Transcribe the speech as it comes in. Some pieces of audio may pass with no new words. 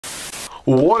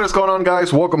What is going on,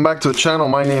 guys? Welcome back to the channel.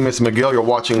 My name is Miguel. You're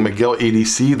watching Miguel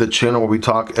EDC, the channel where we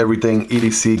talk everything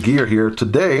EDC gear here.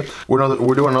 Today we're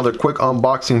doing another quick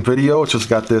unboxing video. Just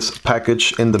got this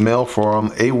package in the mail from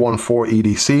A14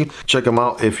 EDC. Check him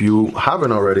out if you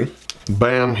haven't already.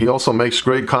 Bam. He also makes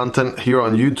great content here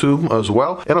on YouTube as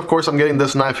well. And of course, I'm getting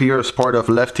this knife here as part of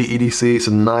Lefty EDC's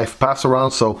knife pass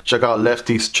around. So check out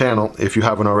Lefty's channel if you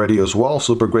haven't already as well.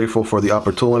 Super grateful for the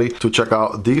opportunity to check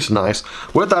out these knives.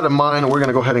 With that in mind, we're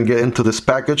gonna go ahead and get into this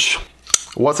package.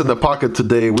 What's in the pocket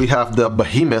today? We have the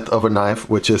behemoth of a knife,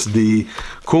 which is the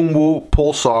Kunwu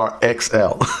Pulsar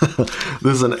XL.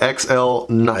 This is an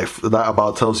XL knife. That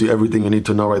about tells you everything you need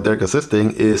to know right there, because this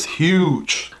thing is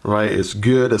huge, right? It's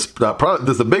good. It's this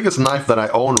is the biggest knife that I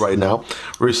own right now.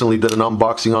 Recently did an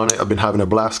unboxing on it. I've been having a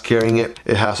blast carrying it.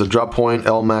 It has a drop point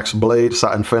L-Max blade,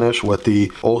 satin finish with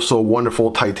the also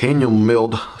wonderful titanium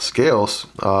milled scales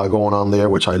going on there,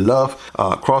 which I love.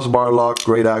 Crossbar lock,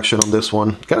 great action on this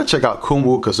one. Gotta check out Kunwu,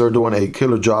 because they're doing a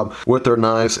killer job with their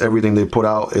knives. Everything they put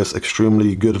out is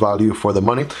extremely good value for the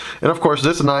money. And of course,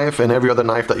 this knife and every other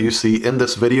knife that you see in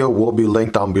this video will be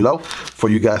linked down below for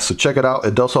you guys to check it out.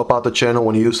 It does help out the channel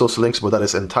when you use those links, but that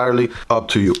is entirely up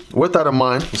to you. With that in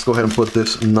mind, let's go ahead and put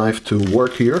this knife to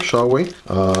work here, shall we?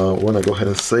 We're gonna go ahead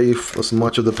and save as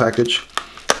much of the package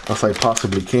as I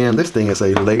possibly can. This thing is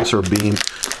a laser beam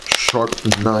sharp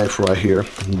knife right here,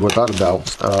 without a doubt.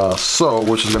 So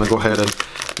we're just gonna go ahead and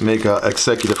make an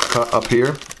executive cut up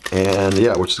here, and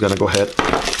yeah, we're just gonna go ahead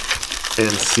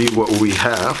and see what we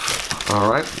have.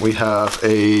 All right, we have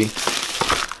a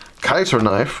Kaiser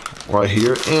knife right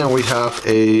here, and we have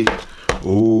a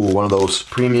one of those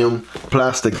premium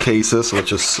plastic cases,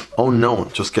 which is unknown.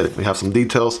 Just kidding. We have some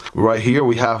details right here.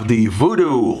 We have the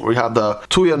Voodoo. We have the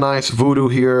Tuya Nice Voodoo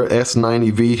here,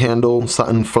 S90V handle,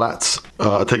 satin flats.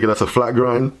 I take it as a flat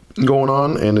grind going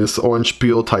on, and it's orange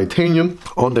peel titanium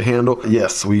on the handle.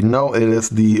 Yes, we know it is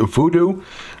the Voodoo.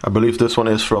 I believe this one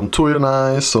is from Tuya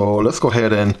Nice. So let's go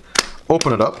ahead and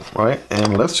open it up, right?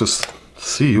 And let's just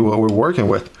see what we're working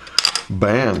with.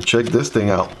 Bam, check this thing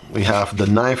out. We have the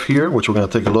knife here, which we're going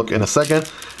to take a look in a second.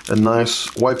 A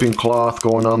nice wiping cloth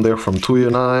going on there from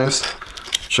Tuya Knives.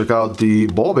 Check out the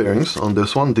ball bearings on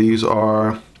this one. These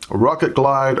are Rocket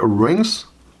Glide rings.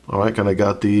 All right, kind of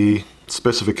got the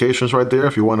specifications right there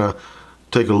if you want to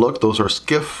take a look. Those are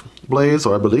skiff blades,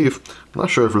 or I believe. I'm not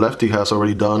sure if Lefty has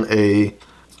already done a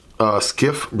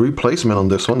skiff replacement on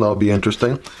this one. That'll be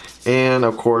interesting. And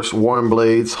of course, Warren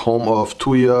Blades, home of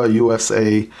Tuya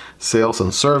USA sales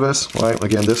and service, right?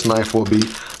 Again, this knife will be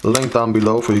linked down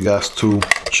below for you guys to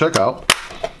check out.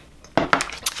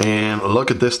 And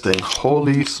look at this thing.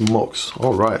 Holy smokes.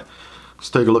 All right, let's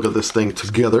take a look at this thing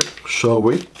together, shall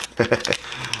we?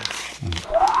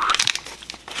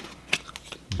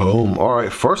 Boom. All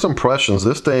right, first impressions.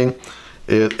 This thing,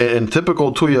 in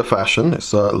typical Tuya fashion,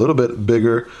 it's a little bit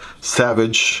bigger,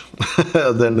 savage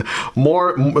than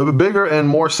bigger and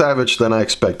more savage than I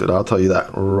expected. I'll tell you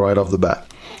that right off the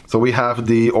bat. So we have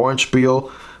the orange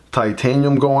peel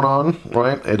titanium going on,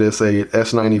 right? It is a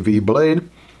S90V blade,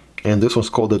 and this one's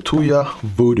called the Tuya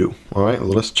Voodoo. All right,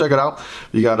 well, let's check it out.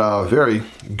 You got a very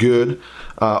good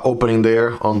opening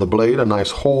there on the blade, a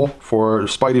nice hole for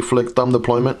Spidey flick thumb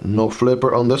deployment. No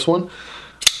flipper on this one.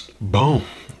 Boom.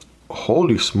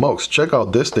 Holy smokes, check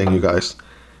out this thing, you guys.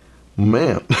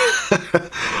 Man.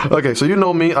 Okay, so you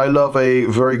know me, I love a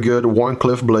very good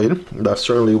Warncliffe blade. That's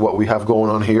certainly what we have going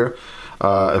on here.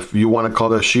 If you want to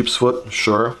call it a sheep's foot,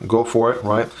 sure, go for it,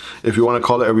 right? If you want to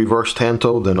call it a reverse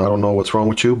tanto, then I don't know what's wrong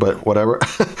with you, but whatever.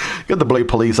 Get the blade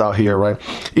police out here, right?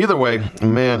 Either way,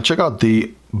 man, check out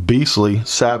the beastly,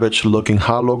 savage looking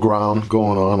hollow ground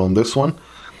going on this one.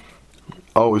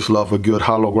 Always love a good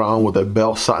hollow ground with a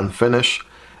bell satin finish.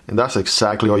 And that's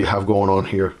exactly what you have going on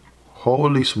here.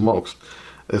 Holy smokes.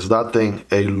 Is that thing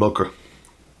a looker?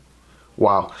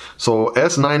 Wow. So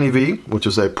S90V, which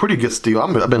is a pretty good steel.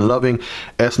 I've been loving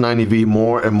S90V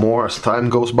more and more as time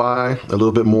goes by. A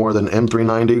little bit more than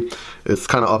M390. It's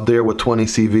kind of up there with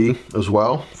 20CV as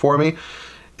well for me.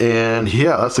 And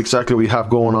yeah, that's exactly what we have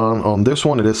going on this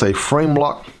one. It is a frame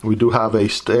lock. We do have a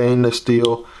stainless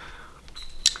steel.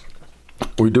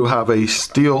 We do have a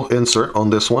steel insert on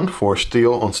this one for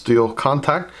steel on steel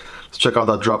contact. Let's check out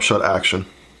that drop shot action.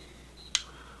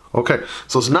 Okay,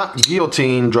 so it's not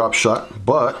guillotine drop shot,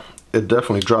 but it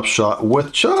definitely drop shot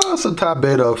with just a tad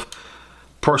bit of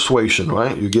persuasion,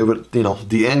 right? You give it, you know,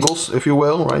 the angles, if you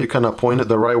will, right? You kind of point it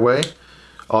the right way.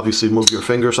 Obviously move your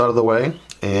fingers out of the way,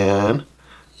 and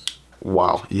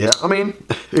wow, yeah, I mean,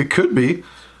 it could be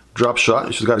drop shot.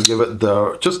 You just got to give it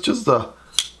the just the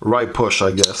right push,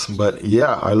 I guess. But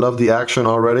yeah, I love the action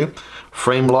already.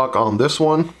 Frame lock on this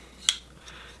one.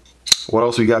 What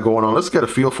else we got going on? Let's get a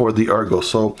feel for the ergo.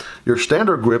 So your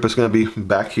standard grip is going to be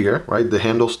back here, right? The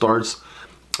handle starts,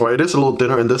 or it is a little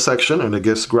thinner in this section, and it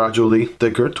gets gradually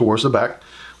thicker towards the back,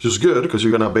 which is good because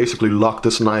you're going to basically lock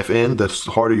this knife in. The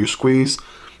harder you squeeze,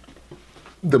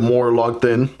 the more locked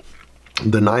in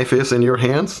the knife is in your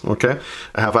hands. Okay,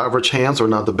 I have average hands, or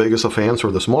not the biggest of hands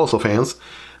or the smallest of hands.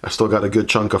 I still got a good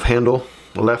chunk of handle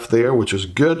left there, which is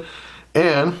good.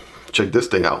 And check this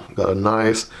thing out. Got a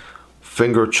nice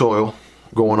finger choil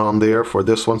going on there for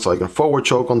this one, so I can forward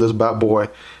choke on this bad boy,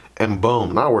 and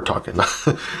boom, now we're talking.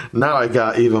 Now I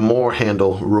got even more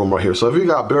handle room right here. So if you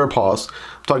got bare paws,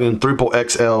 I'm talking triple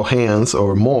XL hands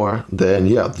or more, then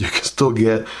yeah, you can still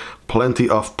get plenty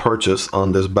of purchase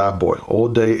on this bad boy all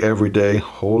day, every day.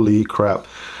 Holy crap,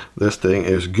 this thing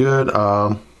is good.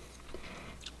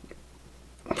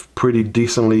 Pretty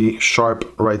decently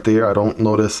sharp right there. I don't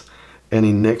notice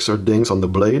any nicks or dings on the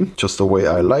blade, just the way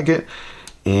I like it.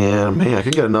 And man, I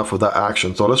can get enough of that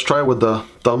action. So let's try with the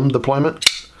thumb deployment.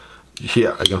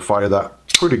 Yeah, I can fire that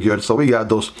pretty good. So we got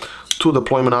those 2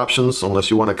 deployment options, unless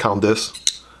you want to count this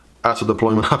as a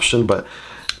deployment option, but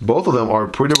both of them are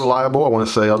pretty reliable. I want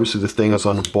to say obviously this thing is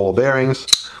on ball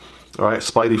bearings. All right,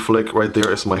 Spidey flick right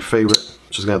there is my favorite.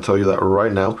 Just gonna tell you that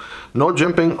right now. No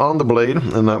jimping on the blade,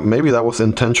 and maybe that was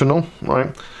intentional,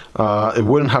 right? It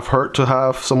wouldn't have hurt to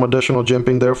have some additional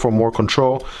jimping there for more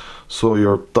control, so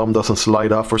your thumb doesn't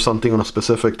slide off or something on a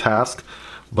specific task.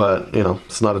 But you know,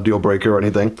 it's not a deal breaker or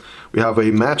anything. We have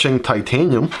a matching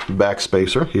titanium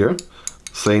backspacer here,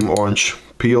 same orange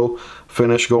peel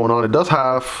finish going on. It does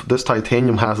have, this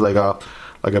titanium has like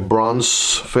a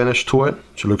bronze finish to it,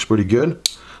 which looks pretty good.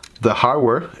 The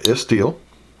hardware is steel,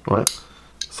 right?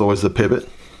 So is the pivot.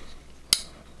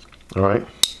 All right.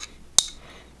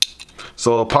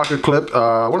 So pocket clip,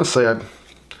 I want to say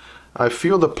I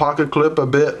feel the pocket clip a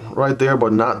bit right there,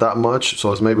 but not that much.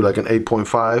 So it's maybe like an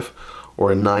 8.5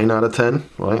 or a 9 out of 10,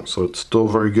 right? So it's still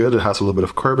very good. It has a little bit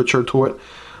of curvature to it,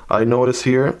 I notice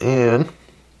here, and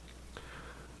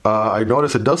I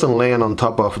notice it doesn't land on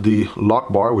top of the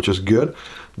lock bar, which is good.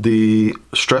 The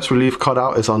stress relief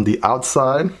cutout is on the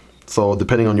outside. So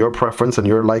depending on your preference and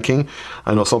your liking,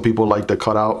 I know some people like the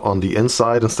cutout on the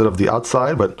inside instead of the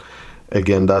outside, but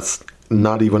again, that's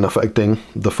not even affecting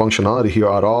the functionality here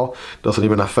at all. Doesn't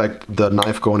even affect the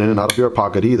knife going in and out of your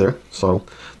pocket either. So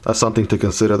that's something to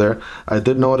consider there. I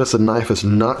did notice the knife is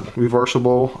not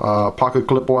reversible pocket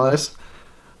clip wise.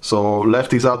 So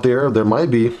lefties out there, there might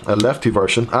be a lefty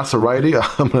version. As a righty,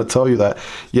 I'm going to tell you that,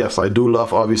 yes, I do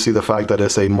love obviously the fact that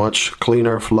it's a much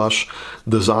cleaner flush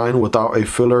design without a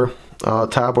filler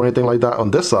tab or anything like that on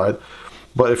this side.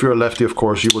 But if you're a lefty, of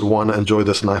course, you would want to enjoy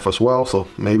this knife as well. So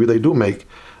maybe they do make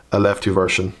a lefty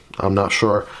version. I'm not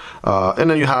sure. And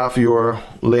then you have your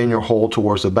lanyard hole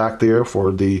towards the back there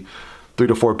for the 3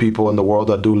 to 4 people in the world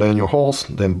that do lanyard holes.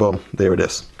 Then boom, there it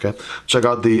is. Okay, check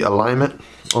out the alignment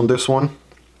on this one.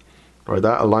 Right,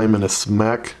 that alignment is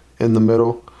smack in the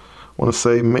middle. I want to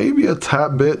say maybe a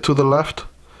tad bit to the left.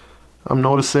 I'm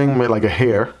noticing maybe like a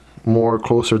hair more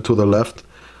closer to the left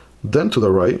than to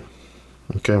the right.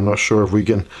 Okay, I'm not sure if we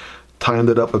can tighten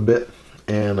it up a bit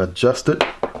and adjust it.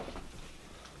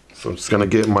 So I'm just gonna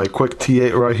get my quick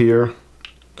T8 right here,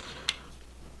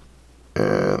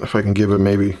 and if I can give it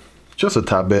maybe just a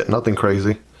tad bit, nothing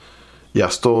crazy. Yeah,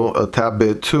 still a tad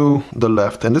bit to the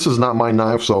left. And this is not my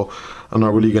knife, so I'm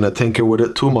not really gonna tinker with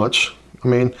it too much. I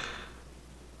mean,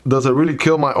 does it really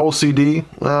kill my OCD?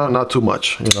 Not too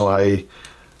much. You know, I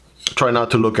try not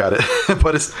to look at it,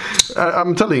 but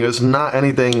I'm telling you, it's not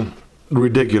anything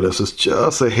ridiculous. It's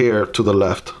just a hair to the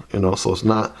left, you know, so it's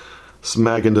not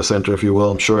smack in the center, if you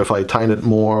will. I'm sure if I tighten it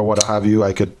more or what have you,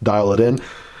 I could dial it in.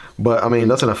 But I mean, it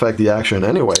doesn't affect the action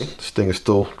anyway. This thing is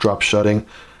still drop shutting,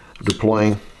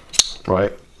 deploying,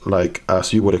 right, like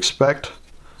as you would expect.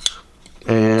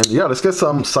 And yeah, let's get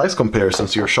some size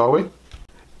comparisons here, shall we?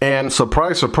 And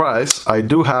surprise, surprise, I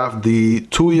do have the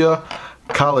Tuya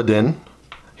Caladan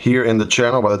here in the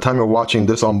channel. By the time you're watching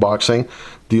this unboxing,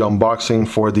 the unboxing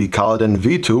for the Caladan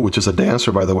V2, which is a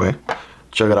dancer, by the way.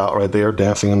 Check it out right there,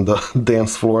 dancing on the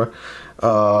dance floor.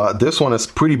 This one is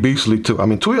pretty beastly too. I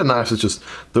mean, Tuya knives is just,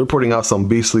 they're putting out some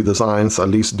beastly designs, at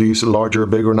least these larger,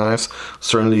 bigger knives.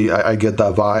 Certainly, I get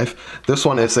that vibe. This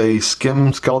one is a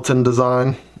skim skeleton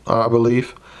design, I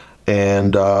believe.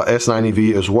 And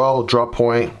S90V as well, drop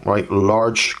point, right,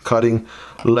 large cutting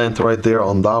length right there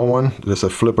on that one. There's a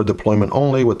flipper deployment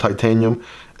only with titanium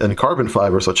and carbon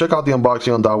fiber. So check out the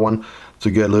unboxing on that one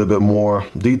to get a little bit more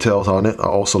details on it.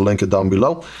 I'll also link it down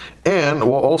below. And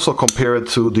we'll also compare it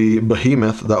to the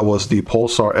behemoth that was the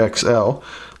Pulsar XL,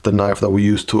 the knife that we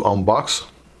used to unbox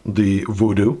the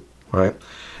Voodoo, right?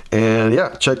 And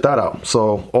yeah, check that out.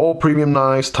 So all premium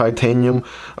knives, titanium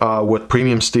with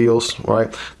premium steels,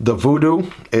 right? The Voodoo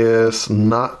is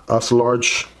not as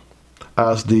large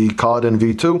as the Caladan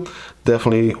V2,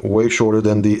 definitely way shorter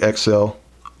than the XL,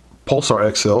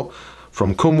 Pulsar XL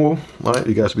from Kunwu. All right,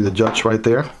 you guys be the judge right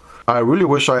there. I really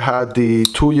wish I had the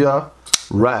Tuya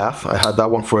Wrath. I had that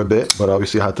one for a bit, but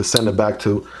obviously I had to send it back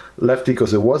to Lefty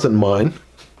because it wasn't mine.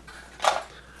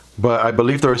 But I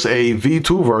believe there's a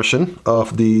V2 version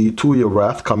of the Tuya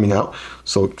Wrath coming out.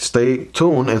 So stay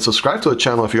tuned and subscribe to the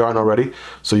channel if you aren't already,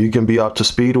 so you can be up to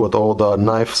speed with all the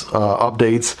knives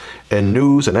updates and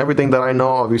news and everything that I know.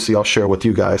 Obviously, I'll share with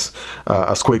you guys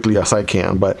as quickly as I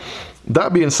can. But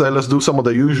that being said, let's do some of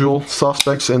the usual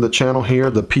suspects in the channel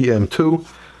here. The PM2,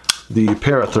 the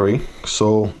Para 3.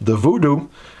 So the Voodoo,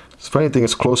 if anything,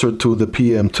 is closer to the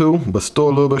PM2, but still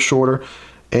a little bit shorter.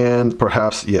 And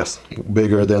perhaps, yes,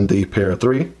 bigger than the Para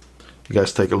 3. You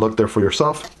guys take a look there for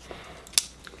yourself.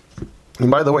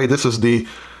 And by the way, this is the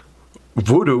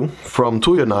Voodoo from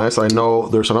Tuya Knives. I know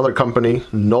there's another company,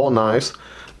 Null Knives.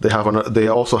 They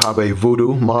also have a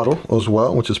Voodoo model as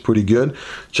well, which is pretty good.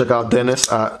 Check out Dennis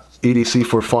at EDC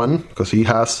for Fun, because he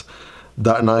has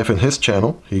that knife in his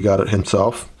channel. He got it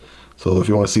himself. So if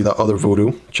you want to see that other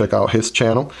Voodoo, check out his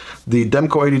channel. The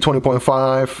Demko AD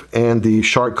 20.5 and the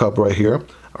Shark Cub right here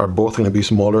are both going to be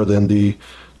smaller than the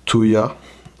Tuya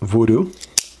Voodoo.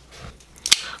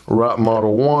 Wrap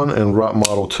Model 1 and Wrap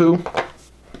Model 2.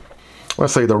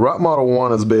 Let's say the Wrap Model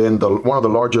 1 has been one of the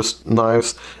largest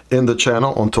knives in the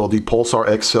channel until the Pulsar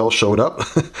XL showed up.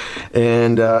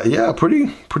 And yeah,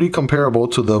 pretty comparable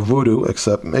to the Voodoo,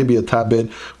 except maybe a tad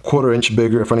bit quarter-inch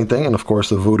bigger if anything. And of course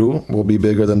the Voodoo will be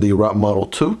bigger than the Wrap Model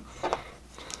 2.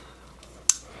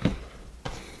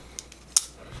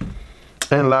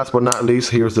 And last but not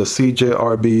least, here's the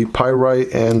CJRB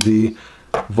Pyrite and the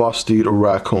Vosteed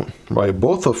Raccoon, right?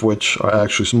 Both of which are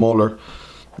actually smaller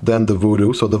than the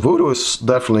Voodoo. So the Voodoo is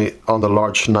definitely on the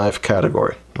large knife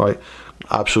category, right?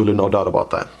 Absolutely no doubt about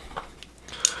that.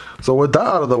 So with that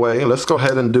out of the way, let's go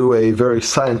ahead and do a very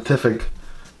scientific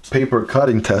paper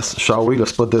cutting test, shall we?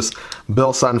 Let's put this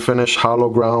Bell Satin Finish hollow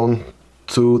ground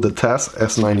to the test,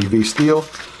 S90V steel.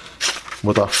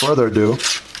 Without further ado,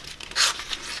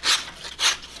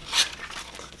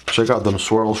 check out them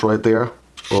swirls right there.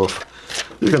 Oof.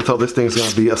 You can tell this thing's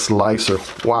gonna be a slicer.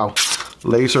 Wow.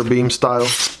 Laser beam style,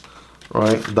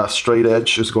 right? That straight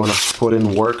edge is gonna put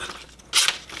in work.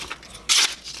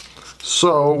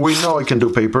 So we know it can do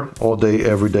paper all day,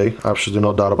 every day. Absolutely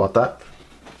no doubt about that.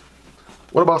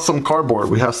 What about some cardboard?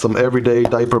 We have some everyday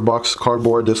diaper box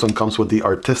cardboard. This one comes with the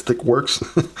Artistic Works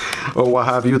or what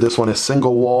have you. This one is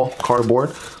single wall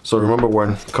cardboard. So remember,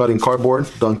 when cutting cardboard,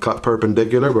 don't cut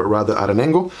perpendicular, but rather at an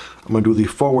angle. I'm gonna do the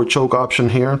forward choke option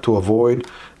here to avoid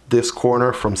this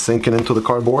corner from sinking into the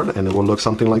cardboard, and it will look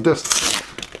something like this.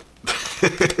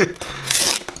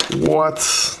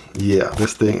 What? Yeah,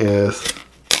 this thing is,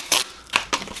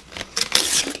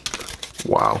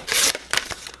 wow.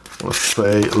 Let's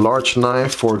say large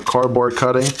knife for cardboard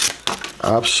cutting.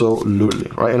 Absolutely,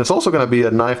 right? And it's also going to be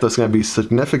a knife that's going to be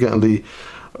significantly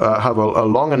have a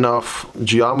long enough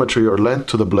geometry or length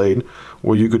to the blade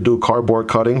where you could do cardboard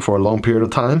cutting for a long period of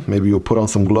time. Maybe you'll put on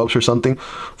some gloves or something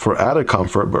for added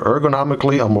comfort, but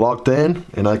ergonomically I'm locked in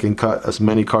and I can cut as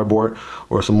many cardboard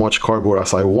or as much cardboard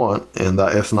as I want. And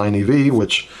that S90V,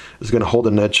 which is going to hold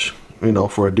an edge, you know,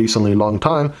 for a decently long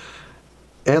time,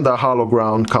 and that hollow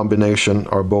ground combination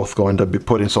are both going to be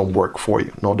putting some work for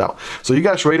you, no doubt. So you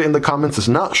guys rate it in the comments. It's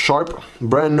not sharp,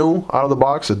 brand new out of the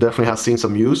box. It definitely has seen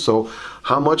some use. So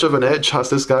how much of an edge has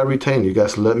this guy retained? You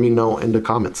guys let me know in the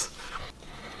comments.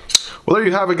 Well, there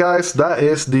you have it, guys. That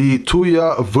is the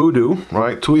Tuya Voodoo,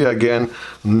 right? Tuya again,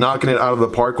 knocking it out of the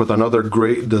park with another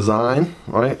great design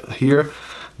right here.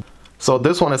 So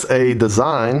this one is a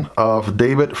design of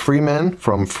David Freeman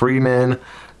from Freeman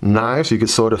Knives. You can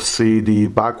sort of see the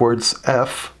backwards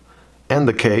F and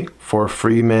the K for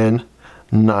Freeman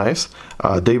Knives.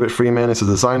 David Freeman is a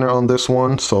designer on this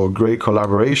one, so great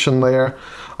collaboration there.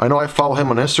 I know I follow him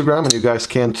on Instagram, and you guys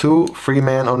can too,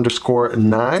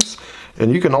 Freeman_Knives.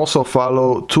 And you can also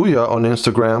follow Tuya on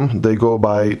Instagram. They go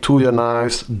by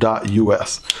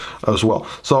tuyaknives.us as well.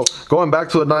 So going back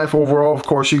to the knife overall, of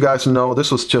course, you guys know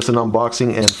this was just an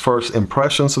unboxing and first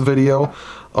impressions video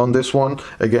on this one.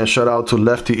 Again, shout out to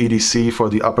Lefty EDC for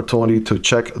the opportunity to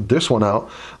check this one out.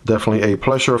 Definitely a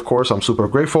pleasure, of course. I'm super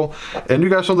grateful. And you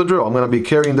guys know the drill. I'm going to be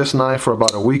carrying this knife for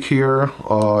about a week here,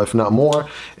 if not more,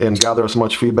 and gather as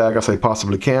much feedback as I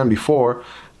possibly can before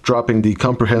dropping the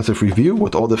comprehensive review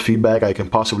with all the feedback I can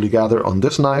possibly gather on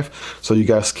this knife so you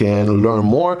guys can learn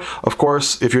more. Of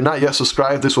course, if you're not yet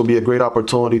subscribed, this will be a great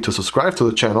opportunity to subscribe to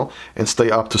the channel and stay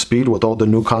up to speed with all the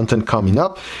new content coming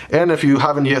up. And if you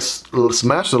haven't yet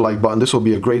smashed the like button, this will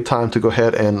be a great time to go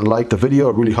ahead and like the video.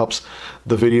 It really helps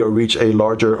the video reach a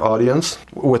larger audience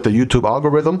with the YouTube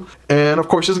algorithm. And of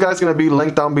course, this guy's going to be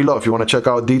linked down below. If you want to check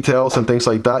out details and things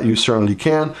like that, you certainly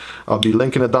can. I'll be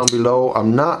linking it down below.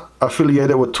 I'm not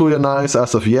affiliated with Tuya knives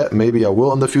as of yet. Maybe I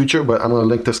will in the future, but I'm going to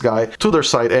link this guy to their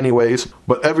site anyways.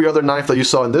 But every other knife that you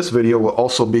saw in this video will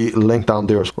also be linked down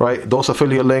there, right? Those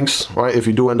affiliate links, right? If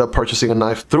you do end up purchasing a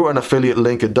knife through an affiliate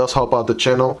link, it does help out the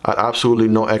channel at absolutely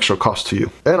no extra cost to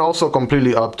you, and also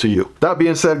completely up to you. That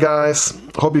being said, guys,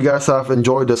 hope you guys have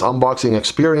enjoyed this unboxing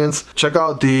experience. Check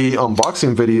out the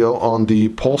unboxing video on the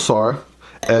Pulsar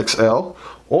XL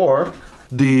or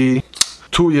the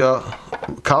Tuya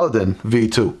Caladan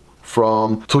V2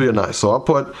 from Tuya Knives. So I'll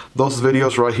put those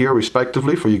videos right here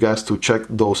respectively for you guys to check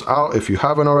those out if you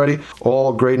haven't already.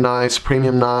 All great knives,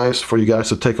 premium knives for you guys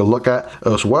to take a look at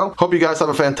as well. Hope you guys have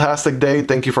a fantastic day.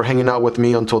 Thank you for hanging out with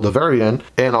me until the very end,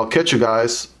 and I'll catch you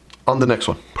guys on the next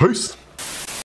one. Peace.